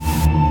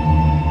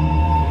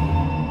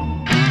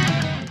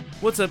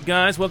What's up,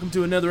 guys? Welcome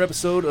to another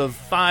episode of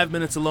 5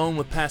 Minutes Alone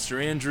with Pastor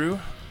Andrew.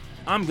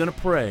 I'm going to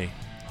pray.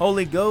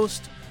 Holy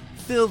Ghost,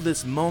 fill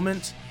this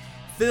moment,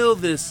 fill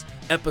this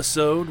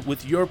episode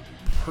with your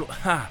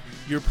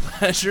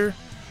pleasure,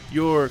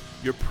 your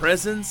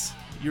presence,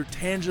 your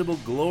tangible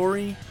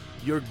glory,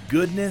 your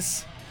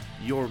goodness,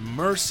 your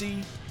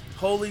mercy.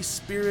 Holy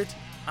Spirit,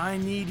 I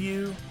need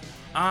you.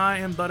 I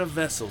am but a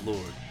vessel,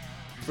 Lord,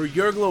 for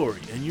your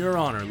glory and your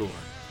honor, Lord.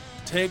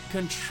 Take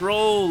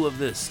control of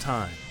this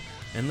time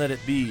and let it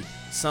be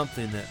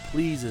something that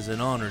pleases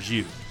and honors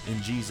you. In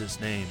Jesus'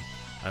 name,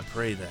 I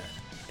pray that.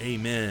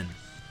 Amen.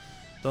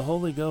 The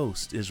Holy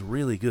Ghost is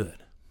really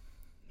good.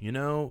 You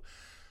know,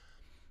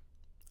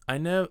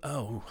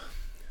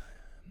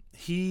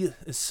 he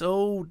is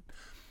so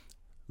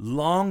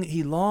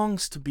he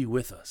longs to be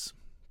with us.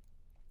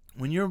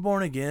 When you're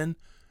born again,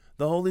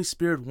 the Holy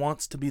Spirit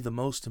wants to be the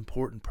most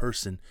important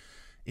person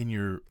in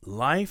your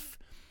life,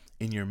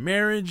 in your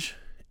marriage,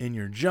 in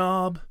your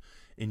job,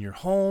 in your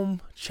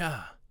home,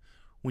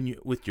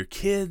 with your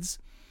kids.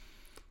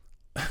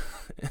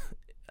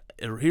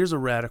 Here's a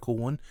radical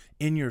one.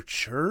 In your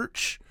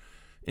church,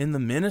 in the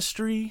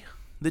ministry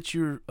that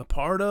you're a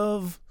part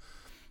of,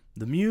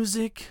 the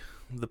music,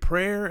 the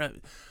prayer.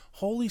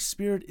 Holy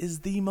Spirit is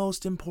the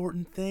most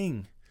important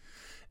thing.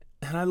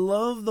 And I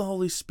love the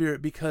Holy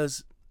Spirit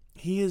because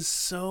he is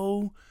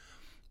so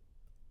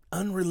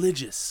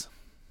unreligious.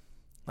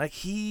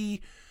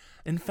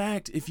 In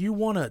fact, if you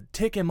want to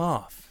tick him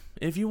off,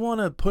 if you want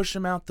to push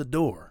him out the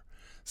door,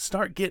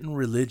 start getting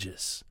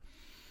religious.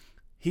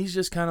 He's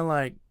just kind of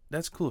like,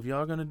 that's cool. If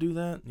y'all going to do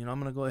that, I'm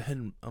going to go ahead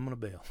and I'm going to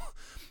bail.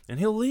 And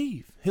he'll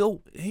leave.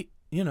 It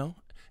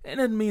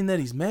doesn't mean that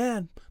he's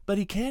mad, but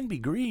he can be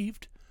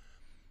grieved.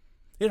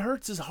 It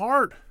hurts his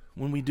heart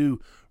when we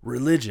do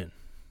religion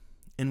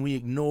and we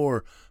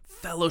ignore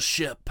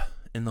fellowship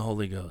in the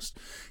Holy Ghost.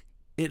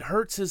 It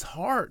hurts his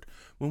heart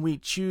when we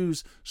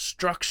choose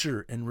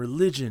structure and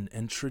religion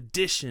and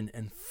tradition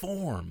and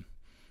form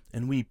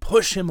and we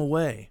push him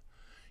away.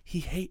 He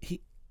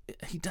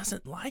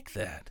doesn't like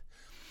that.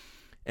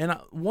 And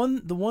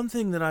the one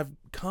thing that I've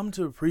come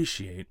to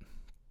appreciate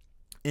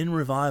in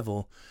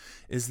revival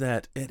is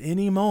that at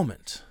any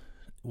moment,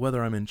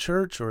 whether I'm in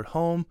church or at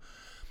home,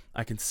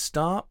 I can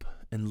stop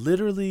and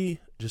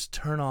literally just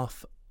turn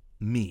off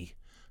me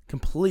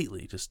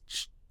completely, just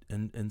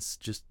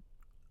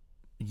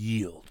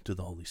yield to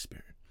the Holy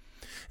Spirit.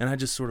 And I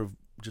just sort of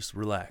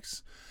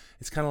relax.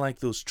 It's kind of like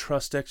those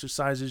trust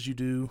exercises you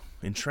do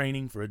in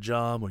training for a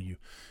job where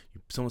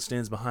someone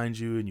stands behind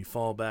you and you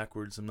fall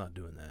backwards. I'm not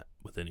doing that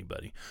with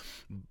anybody.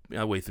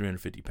 I weigh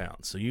 350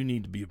 pounds, so you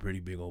need to be a pretty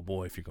big old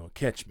boy if you're going to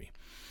catch me.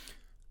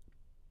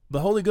 The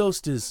Holy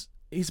Ghost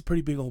he's a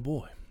pretty big old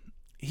boy.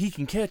 He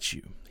can catch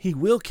you. He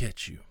will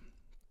catch you.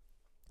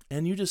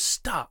 And you just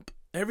stop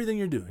everything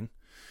you're doing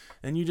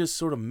and you just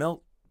sort of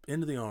melt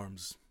into the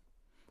arms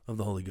of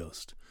the Holy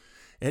Ghost.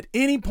 At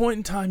any point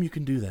in time, you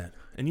can do that.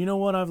 And you know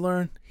what I've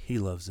learned? He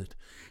loves it.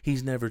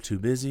 He's never too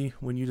busy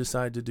when you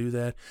decide to do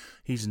that.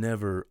 He's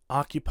never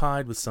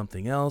occupied with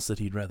something else that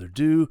he'd rather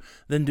do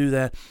than do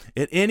that.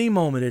 At any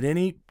moment, at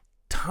any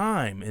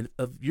time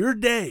of your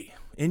day,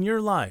 in your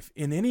life,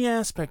 in any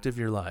aspect of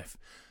your life,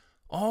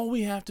 all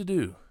we have to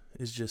do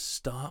is just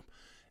stop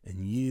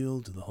and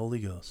yield to the Holy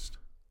Ghost.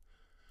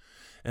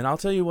 And I'll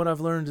tell you what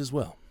I've learned as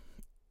well.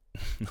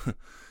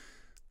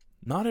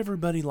 Not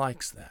everybody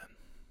likes that.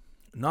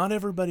 Not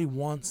everybody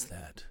wants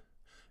that.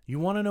 You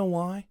want to know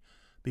why?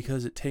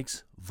 Because it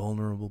takes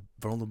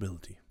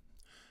vulnerability.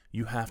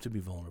 You have to be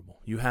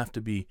vulnerable. You have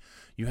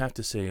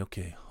to say,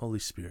 okay, Holy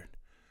Spirit,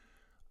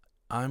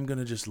 I'm going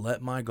to just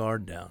let my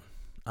guard down.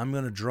 I'm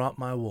going to drop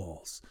my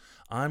walls.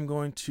 I'm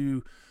going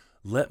to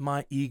let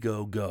my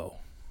ego go.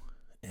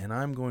 And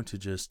I'm going to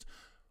just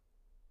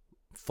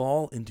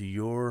fall into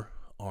your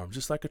arms,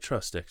 just like a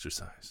trust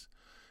exercise.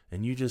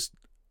 And you just,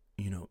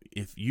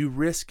 if you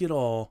risk it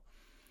all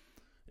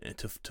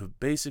to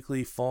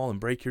basically fall and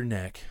break your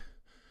neck,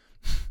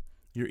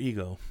 your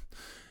ego,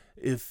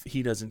 if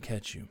he doesn't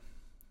catch you.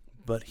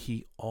 But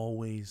he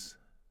always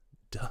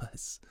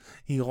does.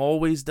 He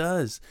always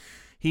does.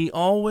 He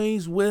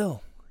always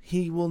will.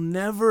 He will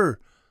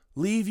never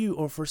leave you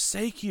or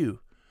forsake you.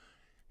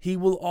 He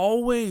will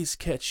always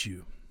catch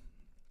you.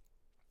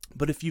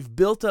 But if you've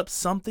built up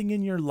something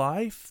in your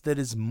life that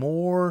is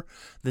more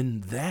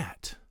than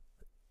that,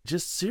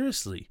 just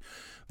seriously,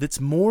 that's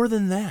more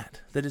than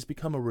that has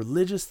become a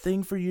religious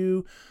thing for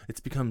you, it's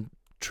become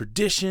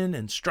tradition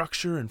and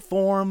structure and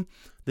form,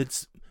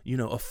 that's,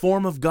 a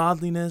form of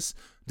godliness,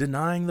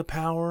 denying the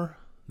power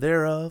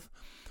thereof.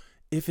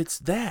 If it's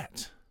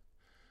that,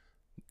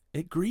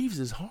 it grieves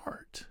his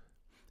heart.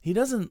 He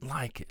doesn't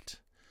like it.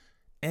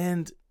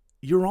 And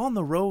you're on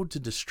the road to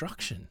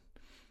destruction.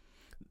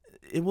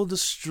 It will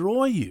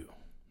destroy you.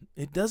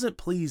 It doesn't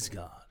please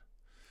God.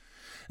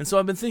 And so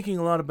I've been thinking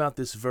a lot about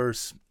this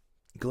verse,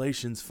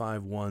 Galatians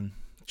 5:1.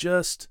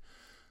 Just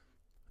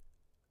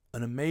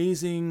an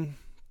amazing,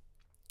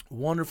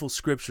 wonderful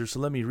scripture. So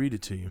let me read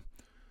it to you.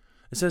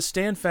 It says,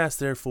 "Stand fast,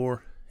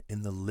 therefore,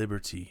 in the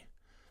liberty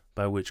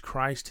by which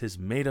Christ has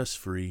made us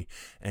free,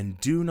 and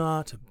do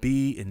not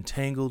be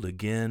entangled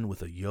again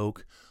with a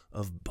yoke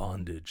of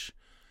bondage.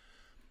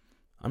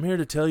 I'm here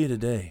to tell you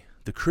today,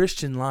 the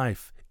Christian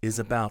life is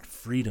about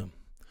freedom.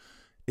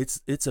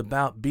 It's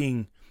about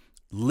being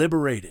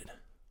liberated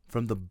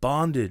from the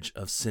bondage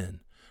of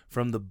sin,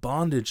 from the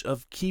bondage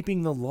of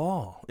keeping the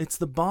law. It's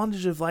the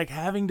bondage of like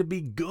having to be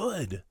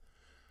good.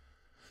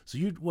 So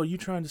you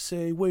trying to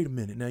say, wait a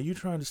minute, now you're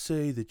trying to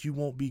say that you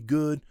won't be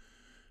good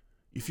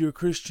if you're a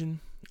Christian?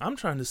 I'm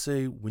trying to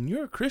say when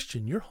you're a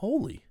Christian, you're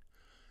holy.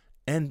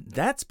 And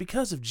that's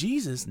because of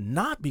Jesus,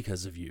 not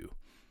because of you.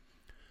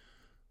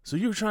 So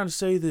you're trying to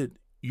say that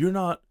you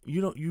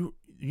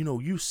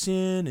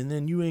sin and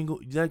then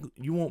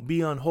you won't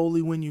be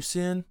unholy when you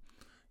sin?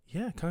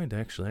 Yeah, kind of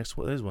actually.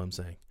 That is what I'm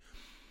saying.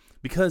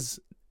 Because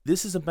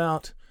this is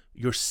about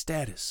your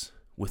status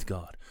with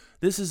God.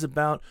 This is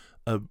about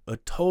a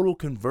total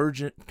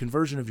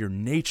conversion of your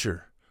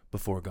nature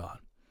before God.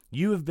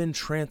 You have been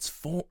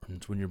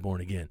transformed when you're born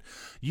again.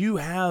 You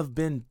have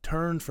been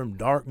turned from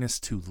darkness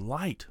to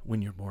light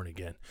when you're born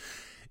again.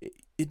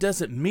 It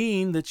doesn't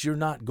mean that you're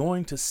not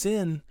going to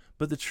sin,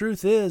 but the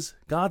truth is,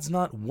 God's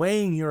not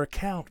weighing your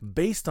account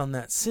based on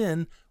that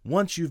sin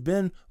once you've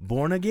been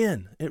born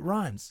again. It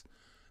rhymes.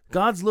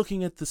 God's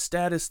looking at the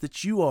status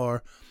that you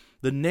are,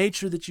 the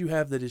nature that you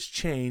have that is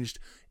changed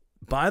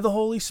by the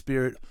Holy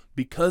Spirit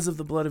because of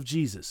the blood of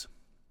Jesus.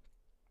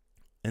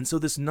 And so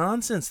this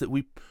nonsense that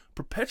we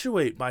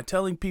perpetuate by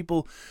telling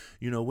people,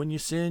 when you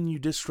sin, you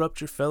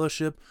disrupt your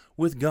fellowship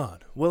with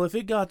God. Well, if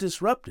it got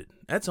disrupted,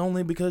 that's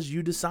only because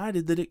you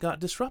decided that it got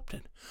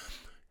disrupted.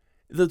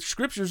 The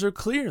scriptures are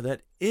clear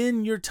that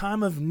in your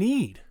time of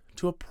need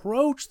to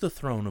approach the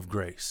throne of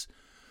grace,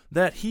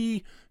 that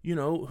he,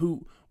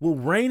 who will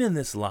reign in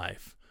this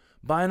life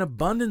by an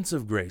abundance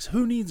of grace.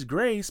 Who needs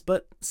grace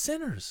but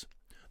sinners?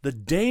 The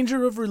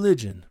danger of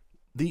religion,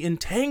 the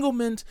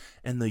entanglement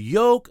and the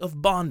yoke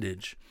of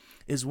bondage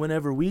is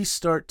whenever we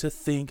start to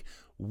think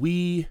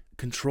we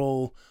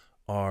control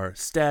our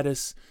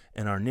status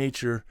and our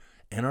nature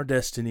and our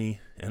destiny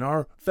and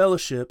our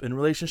fellowship and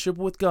relationship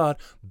with God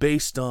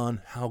based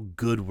on how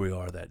good we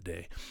are that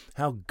day,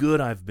 how good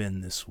I've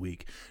been this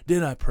week.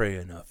 Did I pray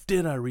enough?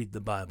 Did I read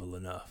the Bible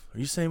enough? Are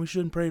you saying we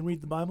shouldn't pray and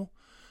read the Bible?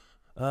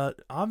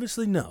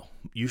 Obviously, no.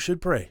 You should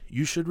pray.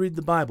 You should read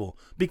the Bible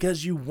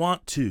because you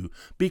want to,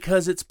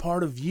 because it's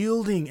part of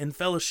yielding in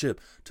fellowship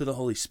to the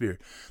Holy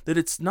Spirit. That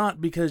it's not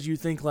because you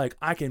think like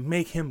I can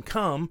make him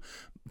come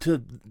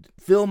to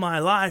fill my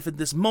life at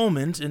this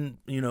moment. And,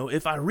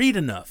 if I read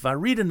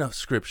enough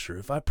scripture,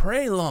 if I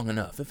pray long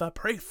enough, if I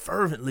pray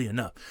fervently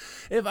enough,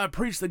 if I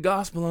preach the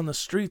gospel on the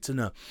streets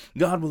enough,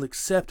 God will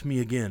accept me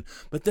again.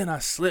 But then I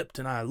slipped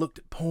and I looked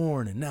at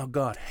porn and now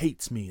God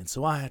hates me. And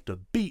so I have to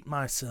beat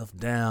myself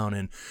down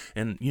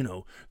and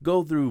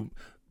go through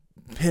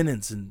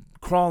penance and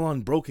crawl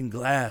on broken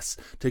glass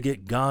to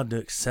get God to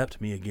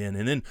accept me again.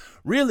 And then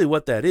really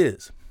what that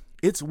is,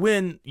 it's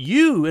when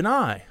you and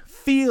I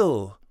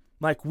feel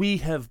like we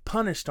have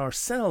punished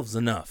ourselves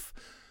enough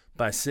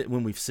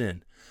when we've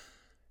sinned.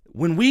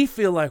 When we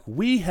feel like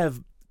we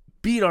have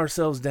beat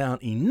ourselves down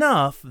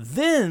enough,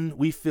 then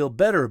we feel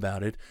better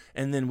about it,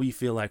 and then we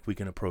feel like we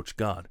can approach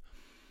God.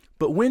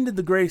 But when did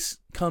the grace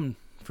come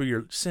for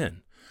your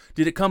sin?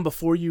 Did it come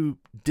before you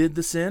did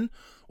the sin?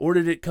 Or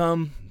did it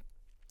come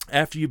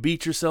after you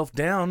beat yourself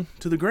down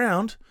to the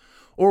ground?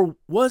 Or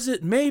was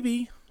it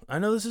maybe, I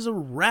know this is a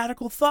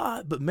radical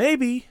thought, but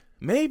maybe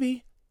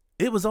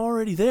it was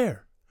already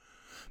there.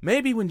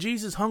 Maybe when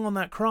Jesus hung on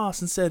that cross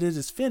and said, "It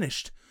is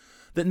finished,"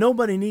 that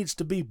nobody needs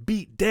to be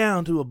beat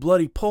down to a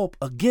bloody pulp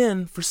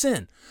again for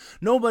sin.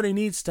 Nobody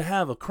needs to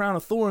have a crown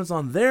of thorns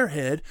on their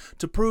head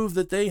to prove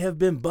that they have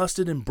been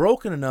busted and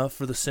broken enough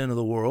for the sin of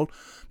the world,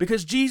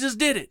 because Jesus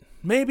did it.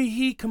 Maybe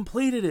he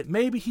completed it.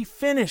 Maybe he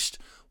finished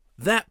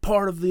that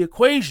part of the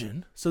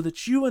equation so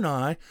that you and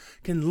I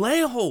can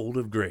lay hold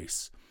of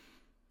grace.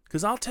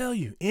 Because I'll tell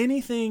you,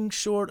 anything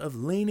short of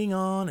leaning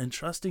on and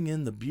trusting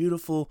in the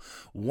beautiful,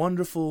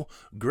 wonderful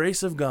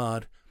grace of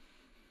God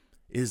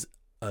is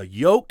a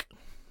yoke.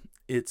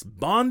 It's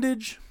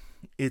bondage.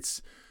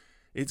 It's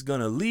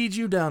going to lead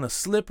you down a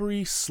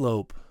slippery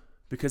slope.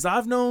 Because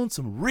I've known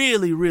some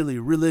really, really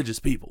religious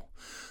people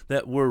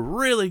that were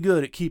really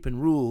good at keeping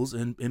rules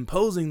and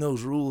imposing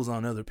those rules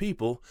on other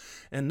people.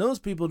 And those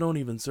people don't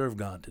even serve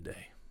God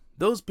today.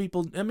 Those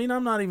people,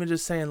 I'm not even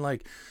just saying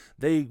like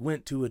they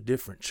went to a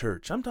different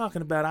church. I'm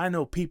talking about, I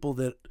know people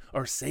that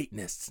are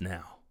Satanists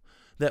now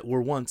that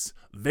were once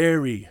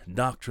very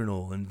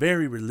doctrinal and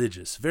very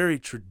religious, very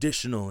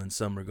traditional in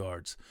some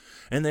regards.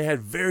 And they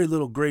had very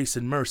little grace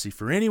and mercy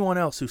for anyone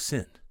else who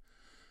sinned.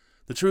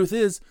 The truth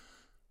is,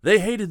 they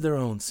hated their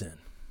own sin.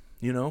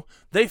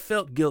 They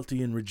felt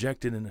guilty and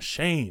rejected and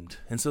ashamed.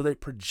 And so they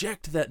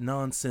project that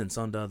nonsense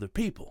onto other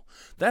people.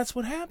 That's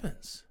what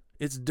happens.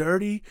 It's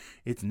dirty,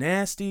 it's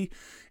nasty,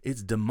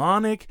 it's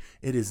demonic,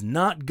 it is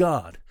not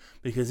God.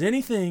 Because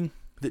anything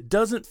that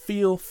doesn't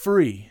feel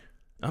free,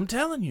 I'm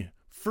telling you,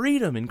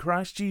 freedom in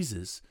Christ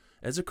Jesus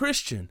as a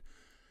Christian,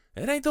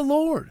 it ain't the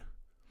Lord.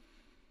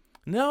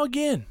 Now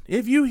again,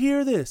 if you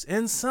hear this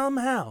and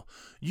somehow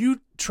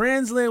you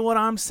translate what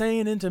I'm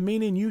saying into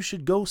meaning you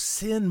should go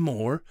sin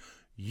more,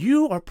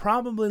 you are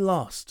probably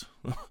lost.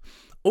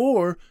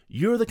 Or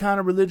you're the kind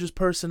of religious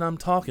person I'm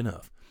talking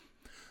of.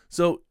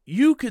 So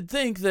you could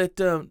think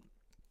that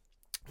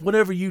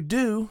whatever you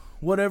do,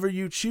 whatever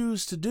you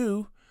choose to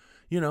do,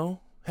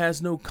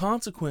 has no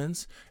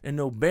consequence and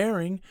no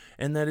bearing,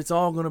 and that it's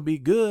all going to be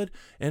good.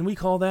 And we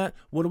call that,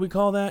 what do we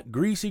call that?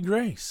 Greasy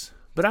grace.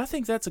 But I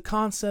think that's a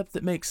concept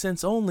that makes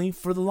sense only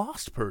for the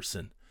lost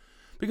person.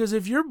 Because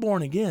if you're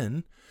born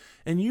again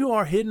and you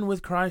are hidden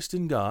with Christ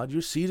in God,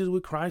 you're seated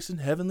with Christ in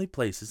heavenly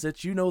places,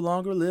 that you no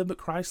longer live but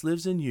Christ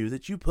lives in you,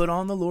 that you put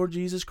on the Lord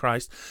Jesus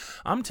Christ,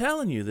 I'm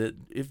telling you that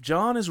if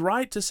John is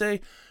right to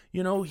say,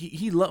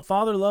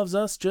 Father loves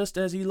us just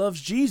as he loves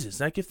Jesus,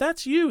 like if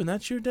that's you and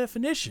that's your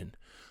definition,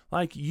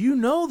 like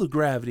the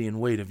gravity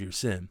and weight of your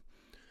sin.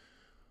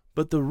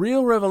 But the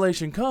real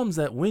revelation comes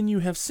that when you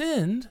have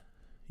sinned,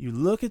 you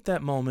look at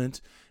that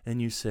moment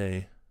and you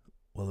say,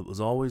 well, it was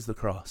always the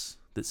cross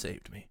that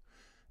saved me.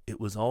 It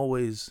was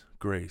always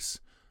grace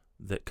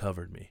that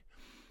covered me.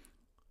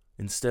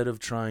 Instead of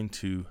trying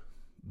to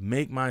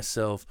make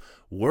myself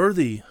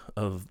worthy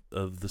of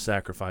the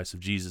sacrifice of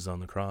Jesus on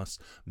the cross,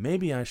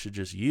 maybe I should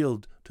just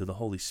yield to the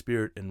Holy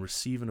Spirit and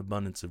receive an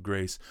abundance of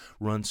grace,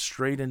 run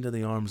straight into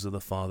the arms of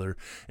the Father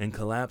and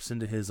collapse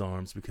into his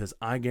arms, because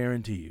I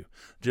guarantee you,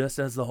 just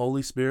as the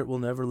Holy Spirit will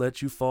never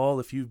let you fall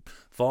if you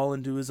fall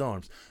into his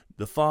arms,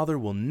 the Father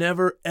will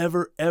never,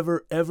 ever,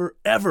 ever, ever,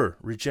 ever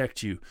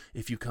reject you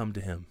if you come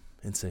to him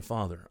and say,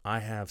 Father, I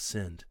have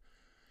sinned.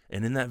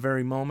 And in that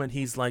very moment,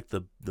 he's like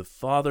the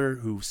father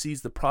who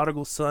sees the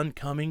prodigal son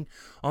coming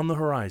on the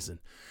horizon.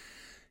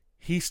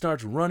 He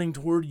starts running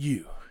toward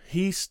you.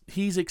 He's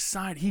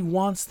excited. He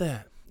wants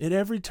that. At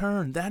every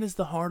turn, that is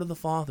the heart of the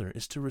Father,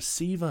 is to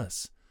receive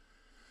us.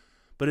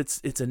 But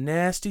it's a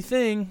nasty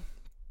thing.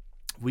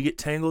 We get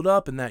tangled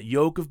up in that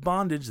yoke of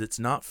bondage that's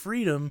not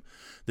freedom,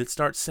 that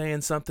starts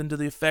saying something to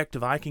the effect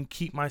of, I can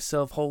keep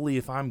myself holy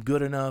if I'm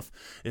good enough,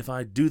 if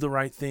I do the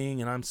right thing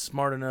and I'm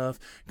smart enough,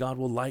 God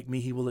will like me,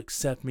 he will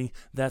accept me.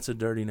 That's a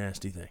dirty,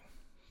 nasty thing.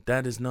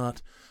 That is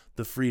not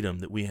the freedom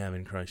that we have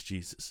in Christ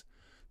Jesus.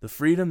 The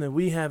freedom that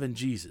we have in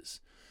Jesus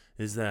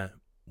is that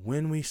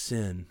when we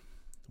sin,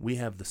 we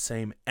have the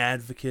same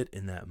advocate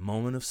in that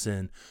moment of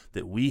sin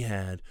that we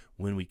had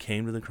when we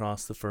came to the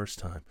cross the first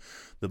time.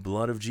 The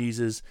blood of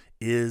Jesus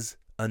is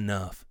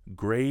enough.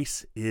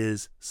 Grace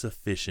is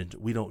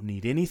sufficient. We don't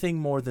need anything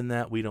more than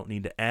that. We don't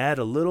need to add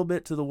a little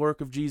bit to the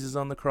work of Jesus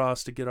on the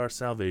cross to get our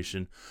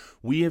salvation.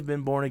 We have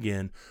been born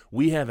again.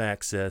 We have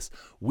access.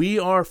 We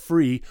are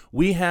free.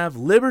 We have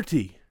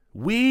liberty.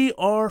 We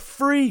are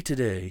free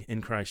today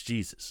in Christ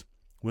Jesus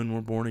when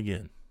we're born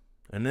again.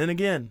 And then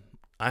again,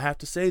 I have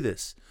to say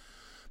this,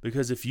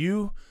 because if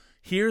you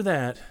hear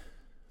that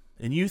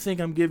and you think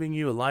I'm giving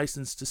you a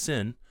license to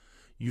sin,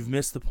 you've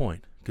missed the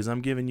point, because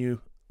I'm giving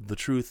you the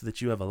truth that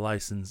you have a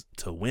license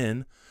to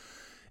win.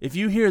 If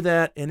you hear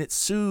that and it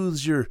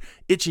soothes your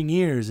itching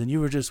ears and you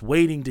were just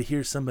waiting to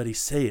hear somebody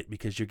say it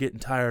because you're getting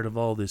tired of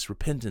all this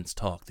repentance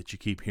talk that you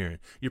keep hearing,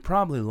 you're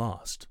probably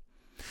lost.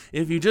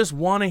 If you just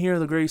want to hear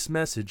the grace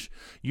message,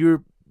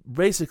 you're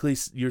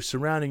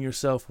surrounding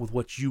yourself with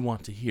what you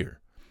want to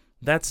hear.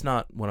 That's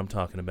not what I'm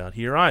talking about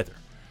here either.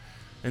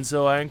 And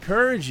so I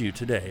encourage you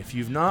today, if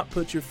you've not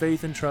put your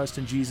faith and trust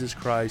in Jesus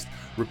Christ,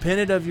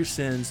 repented of your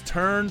sins,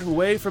 turned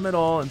away from it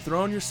all, and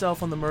thrown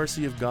yourself on the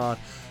mercy of God,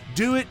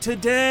 do it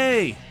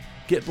today.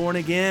 Get born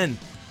again.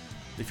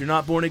 If you're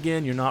not born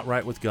again, you're not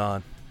right with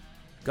God.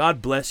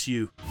 God bless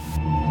you.